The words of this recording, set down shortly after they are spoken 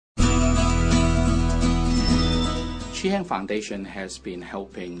Heng Foundation has been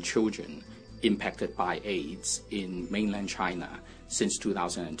helping children impacted by AIDS in mainland China since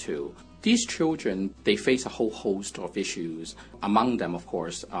 2002. These children, they face a whole host of issues. Among them, of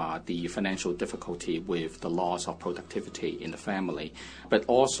course, the financial difficulty with the loss of productivity in the family, but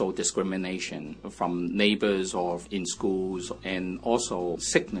also discrimination from neighbors or in schools, and also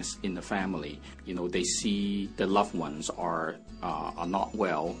sickness in the family. You know, they see their loved ones are not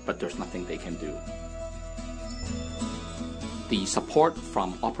well, but there's nothing they can do. The support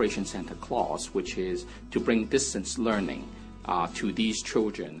from Operation Santa Claus, which is to bring distance learning to these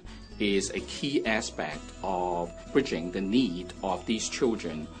children, is a key aspect of bridging the need of these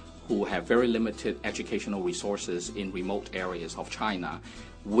children who have very limited educational resources in remote areas of China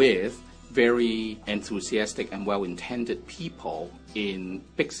with very enthusiastic and well-intended people in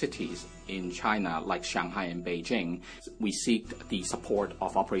big cities in China like Shanghai and Beijing. We seek the support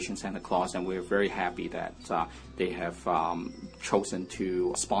of Operation Santa Claus, and we're very happy that they have chosen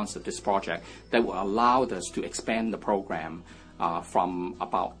to sponsor this project that will allow us to expand the program from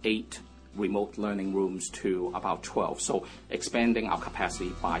about 8 remote learning rooms to about 12, so expanding our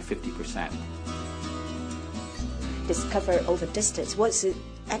capacity by 50%. Discover over distance, what's it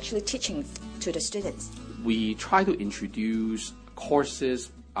actually teaching to the students? We try to introduce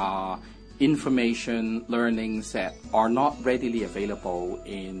courses, information, learnings that are not readily available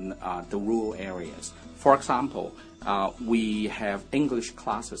in the rural areas. For example, we have English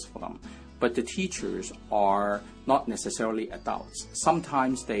classes for them, but the teachers are not necessarily adults.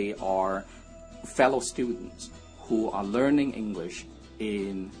 Sometimes they are fellow students who are learning English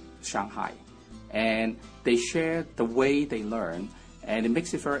in Shanghai, and they share the way they learn, and it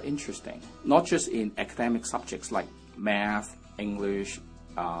makes it very interesting, not just in academic subjects like math, English,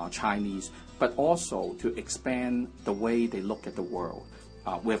 Chinese, but also to expand the way they look at the world.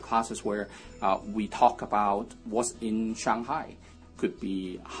 We have classes where we talk about what's in Shanghai. Could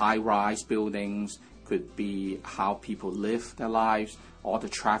be high-rise buildings, could be how people live their lives, or the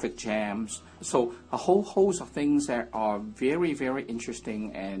traffic jams. So a whole host of things that are very, very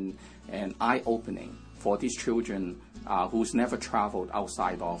interesting and eye-opening for these children who's never traveled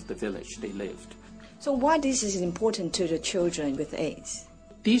outside of the village they lived. So why this is important to the children with AIDS?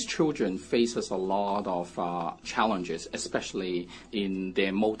 These children faces a lot of challenges, especially in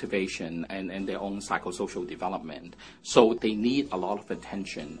their motivation and their own psychosocial development. So they need a lot of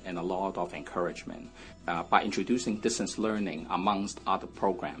attention and a lot of encouragement. By introducing distance learning amongst other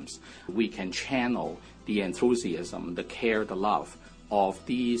programs, we can channel the enthusiasm, the care, the love of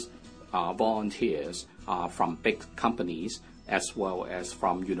these volunteers from big companies as well as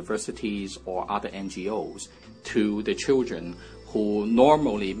from universities or other NGOs to the children who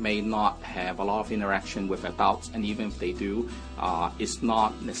normally may not have a lot of interaction with adults, and even if they do, it's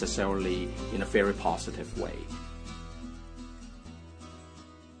not necessarily in a very positive way.